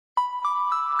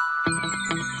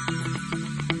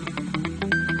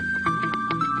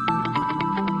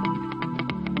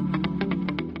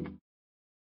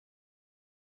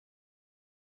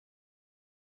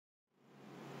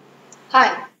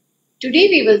Today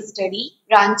we will study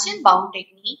branch and bound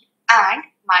technique and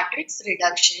matrix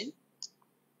reduction.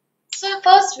 So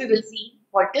first we will see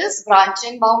what is branch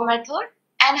and bound method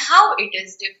and how it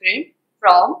is different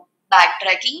from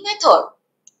backtracking method.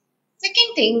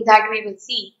 Second thing that we will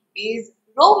see is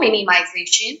row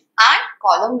minimization and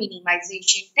column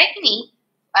minimization technique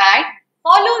and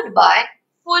followed by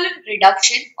full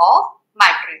reduction of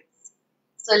matrix.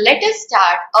 So let us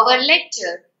start our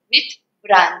lecture with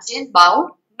branch and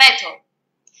bound method.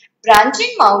 Branch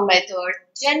and bound method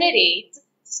generates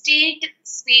state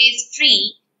space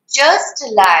tree just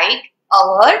like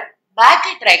our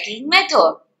backtracking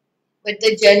method. But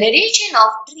the generation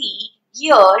of tree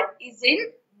here is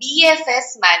in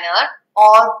BFS manner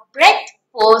or breadth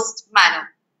first manner.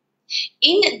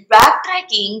 In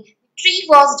backtracking, tree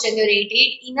was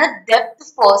generated in a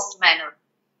depth first manner.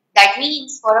 That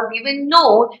means for a given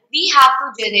node, we have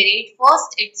to generate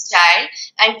first its child,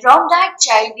 and from that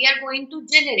child we are going to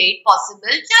generate possible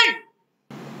child.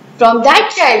 From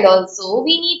that child also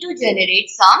we need to generate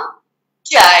some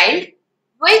child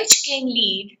which can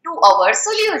lead to our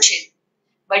solution.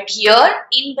 But here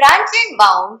in branch and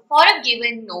bound, for a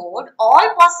given node,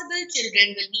 all possible children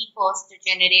will be first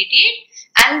generated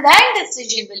and then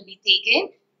decision will be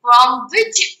taken from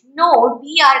which node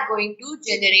we are going to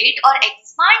generate or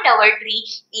expand our tree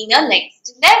in a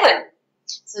next level.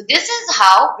 So this is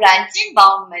how branch and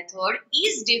bound method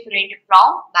is different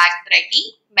from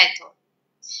backtracking method.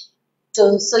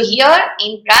 So here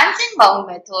in branch and bound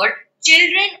method,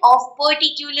 children of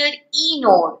particular E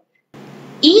node.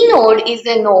 E node is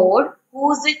a node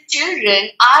whose children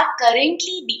are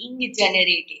currently being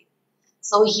generated.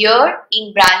 So here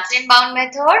in branch and bound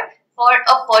method, for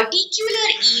a particular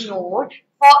E node,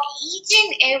 for each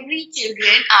and every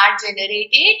children are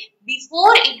generated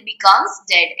before it becomes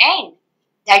dead end.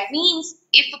 That means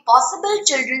if possible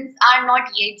children are not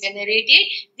yet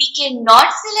generated, we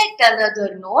cannot select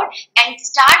another node and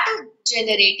start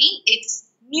generating its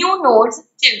new node's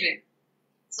children.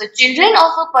 So children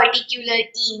of a particular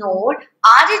E node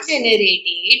are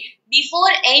generated before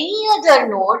any other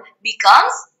node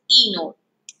becomes E node.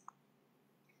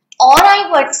 Or I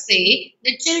would say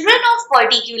the children of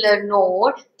particular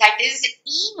node, that is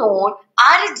E node,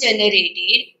 are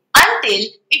generated until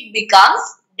it becomes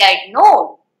dead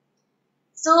node.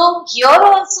 So here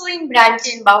also in branch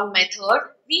and bound method,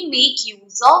 we make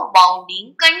use of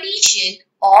bounding condition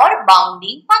or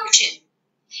bounding function.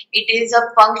 It is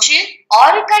a function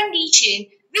or a condition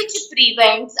which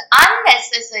prevents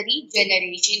unnecessary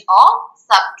generation of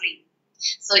subtree.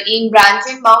 So in branch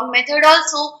and bound method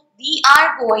also, we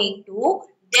are going to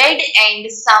dead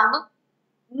end some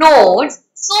nodes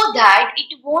so that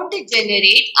it won't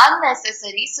generate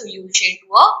unnecessary solution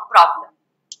to a problem.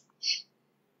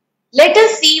 Let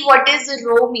us see what is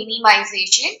row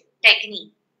minimization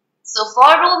technique. So for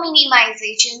row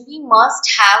minimization, we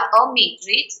must have a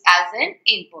matrix as an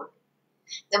input.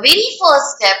 The very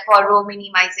first step for row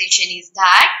minimization is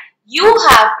that you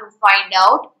have to find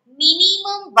out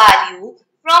minimum value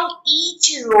from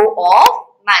each row of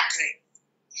matrix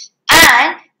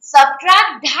and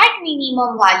subtract that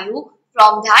minimum value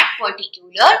from that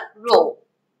particular row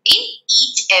in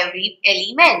each every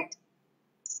element.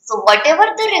 So whatever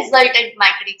the resultant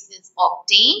matrix is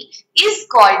obtained is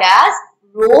called as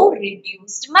row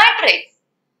reduced matrix,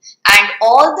 and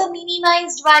all the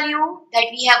minimized value that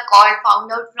we have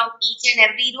found out from each and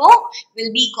every row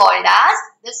will be called as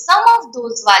the sum of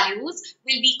those values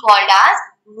will be called as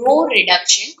row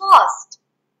reduction cost.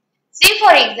 Say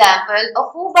for example,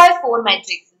 a 4 by 4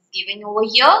 matrix is given over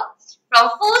here.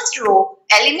 From first row,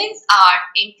 elements are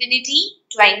infinity,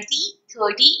 20,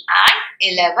 30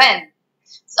 and 11.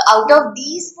 So out of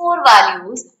these 4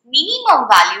 values, minimum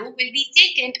value will be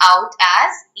taken out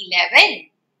as 11.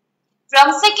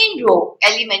 From second row,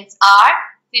 elements are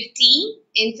 15,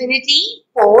 infinity,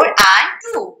 4 and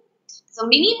 2. So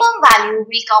minimum value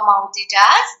will come out it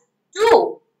as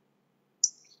 2.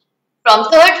 From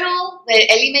third row, where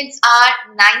elements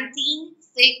are 19,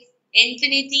 6,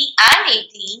 infinity and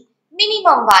 18,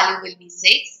 minimum value will be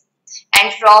 6.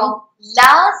 And from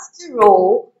last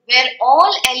row, where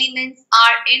all elements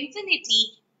are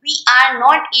infinity, we are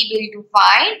not able to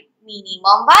find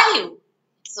minimum value.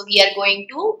 So we are going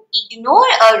to ignore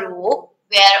a row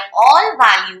where all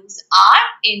values are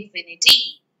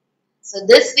infinity. So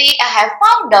this way I have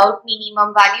found out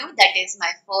minimum value, that is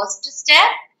my first step.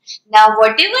 Now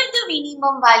whatever the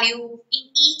minimum value in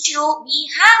each row we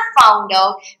have found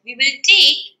out, we will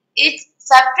take its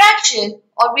subtraction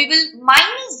or we will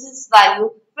minus this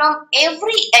value from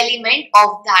every element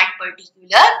of that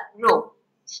particular row.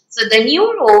 So the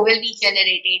new row will be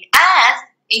generated as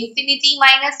infinity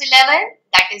minus 11,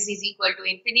 that is equal to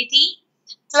infinity.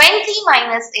 20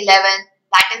 minus 11,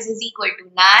 that is equal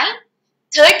to 9.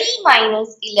 30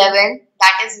 minus 11,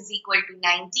 that is equal to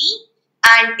 90.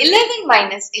 And 11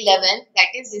 minus 11, that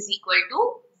is equal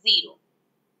to 0.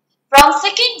 From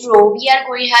second row, we are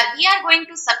going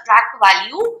to subtract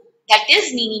value that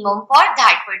is minimum for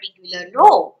that particular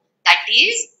row. That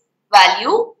is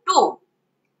value 2.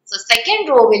 So second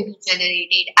row will be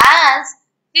generated as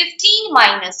 15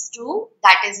 minus 2,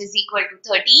 that is equal to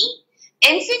 13.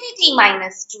 Infinity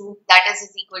minus 2, that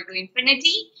is equal to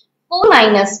infinity. 4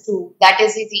 minus 2, that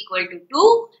is equal to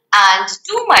 2. And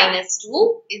 2 minus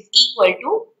 2 is equal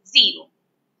to 0.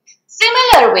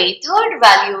 Similar way, third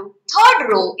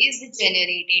row is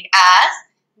generated as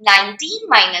 19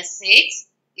 minus 6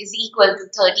 is equal to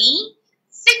 13.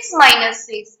 6 minus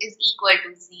 6 is equal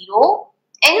to 0.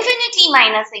 Infinity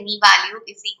minus any value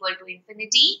is equal to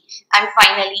infinity. And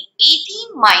finally,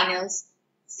 18 minus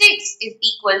 6 is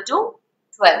equal to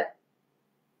 12.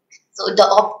 So the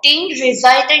obtained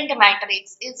resultant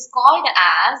matrix is called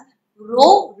as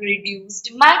row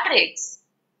reduced matrix.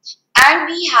 And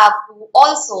we have to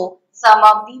also sum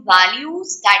up the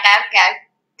values that are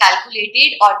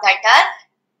calculated or that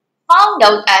are found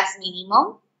out as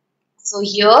minimum. So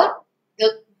here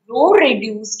the row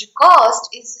reduced cost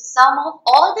is the sum of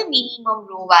all the minimum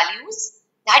row values,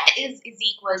 that is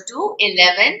equal to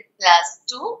 11 plus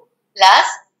 2 plus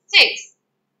 6,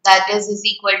 that is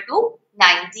equal to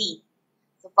 19.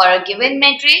 So for a given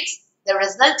matrix, the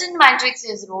resultant matrix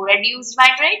is row reduced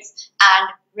matrix and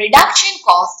reduction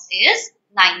cost is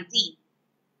 19.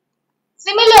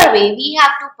 Similar way, we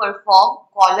have to perform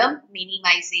column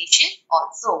minimization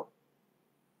also.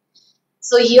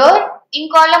 So here in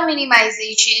column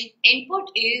minimization,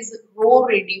 input is row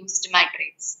reduced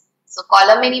matrix. So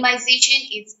column minimization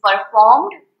is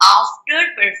performed after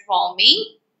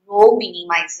performing row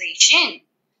minimization.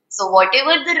 So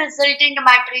whatever the resultant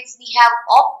matrix we have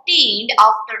obtained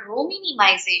after row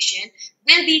minimization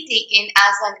will be taken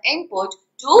as an input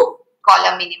to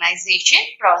column minimization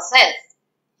process.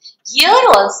 Here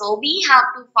also we have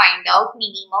to find out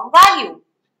minimum value,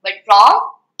 but from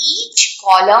each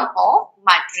column of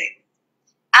matrix.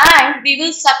 And we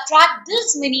will subtract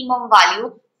this minimum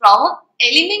value from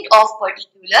element of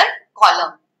particular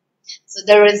column. So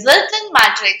the resultant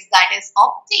matrix that is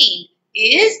obtained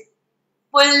is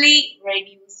fully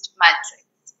reduced matrix.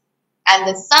 And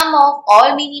the sum of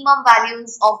all minimum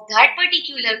values of that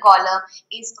particular column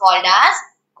is called as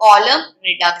column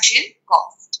reduction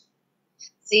cost.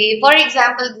 Say for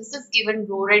example, this is given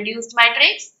row reduced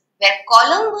matrix where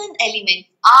column 1 elements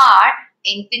are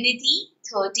infinity,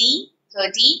 30,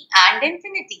 30 and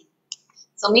infinity.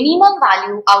 So minimum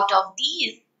value out of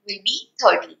these will be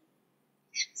 30.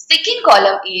 Second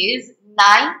column is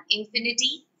 9,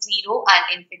 infinity, 0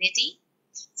 and infinity.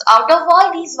 So out of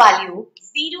all these values,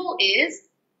 0 is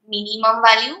minimum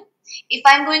value. If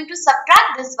I am going to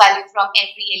subtract this value from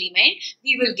every element,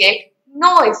 we will get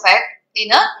no effect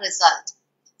in a result.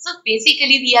 So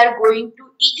basically we are going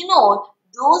to ignore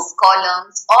those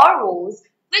columns or rows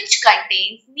which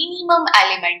contains minimum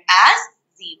element as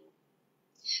 0.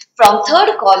 From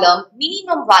third column,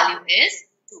 minimum value is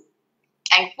 2.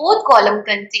 And fourth column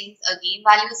contains again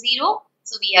value 0.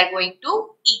 So we are going to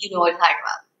ignore that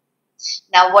value.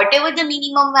 Now whatever the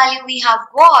minimum value we have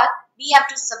got, we have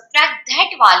to subtract that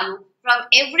value from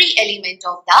every element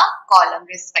of the column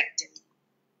respectively.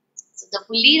 So the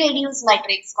fully reduced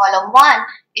matrix column 1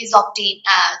 is obtained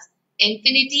as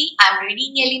infinity. I am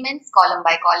reading elements column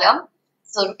by column.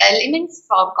 So elements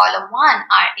from column 1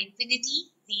 are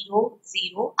infinity, 0,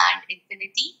 0 and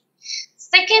infinity.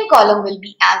 Second column will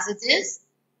be as it is.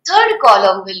 Third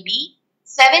column will be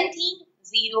 17,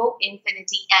 0,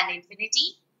 infinity and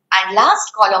infinity. And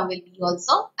last column will be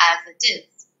also as it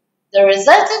is. The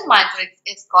resultant matrix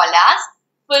is called as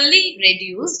fully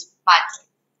reduced matrix.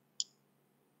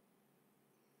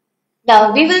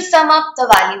 Now we will sum up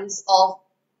the values of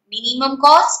minimum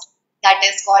cost, that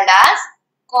is called as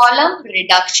column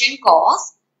reduction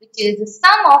cost, which is the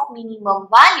sum of minimum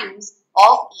values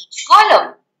of each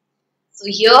column. So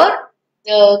here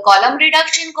the column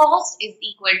reduction cost is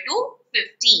equal to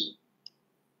 15.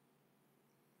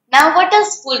 Now what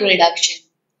is full reduction?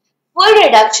 Full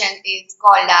reduction is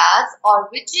called as or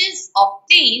which is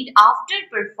obtained after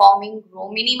performing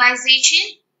row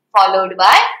minimization followed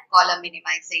by column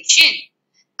minimization.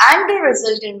 And the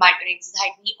resultant matrix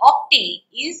that we obtain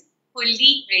is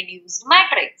fully reduced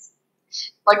matrix.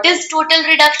 What is total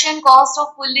reduction cost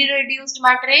of fully reduced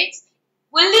matrix?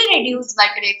 Fully reduced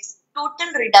matrix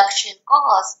total reduction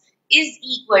cost is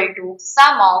equal to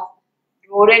sum of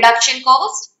row reduction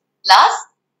cost plus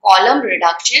column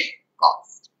reduction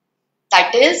cost.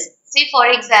 That is, say for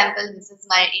example, this is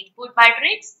my input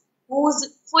matrix whose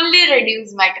fully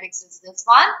reduced matrix is this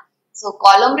one. So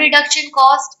column reduction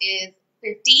cost is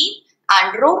 15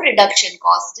 and row reduction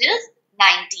cost is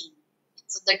 19.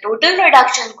 So the total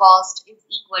reduction cost is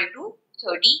equal to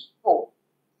 34.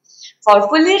 For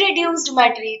fully reduced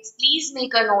matrix, please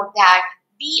make a note that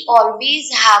we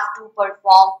always have to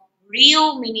perform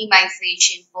row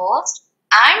minimization first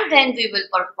and then we will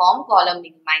perform column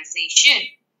minimization.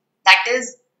 That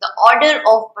is, the order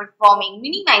of performing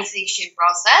minimization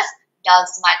process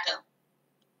does matter.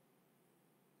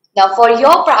 Now for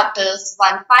your practice,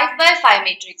 one 5 by 5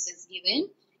 matrix is given.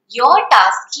 Your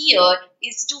task here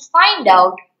is to find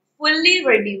out fully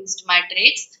reduced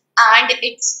matrix and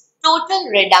its total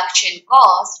reduction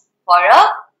cost for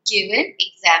a given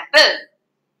example.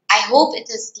 I hope it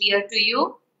is clear to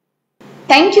you.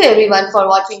 Thank you everyone for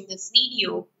watching this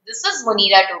video. This is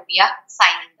Munira Topia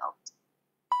signing out.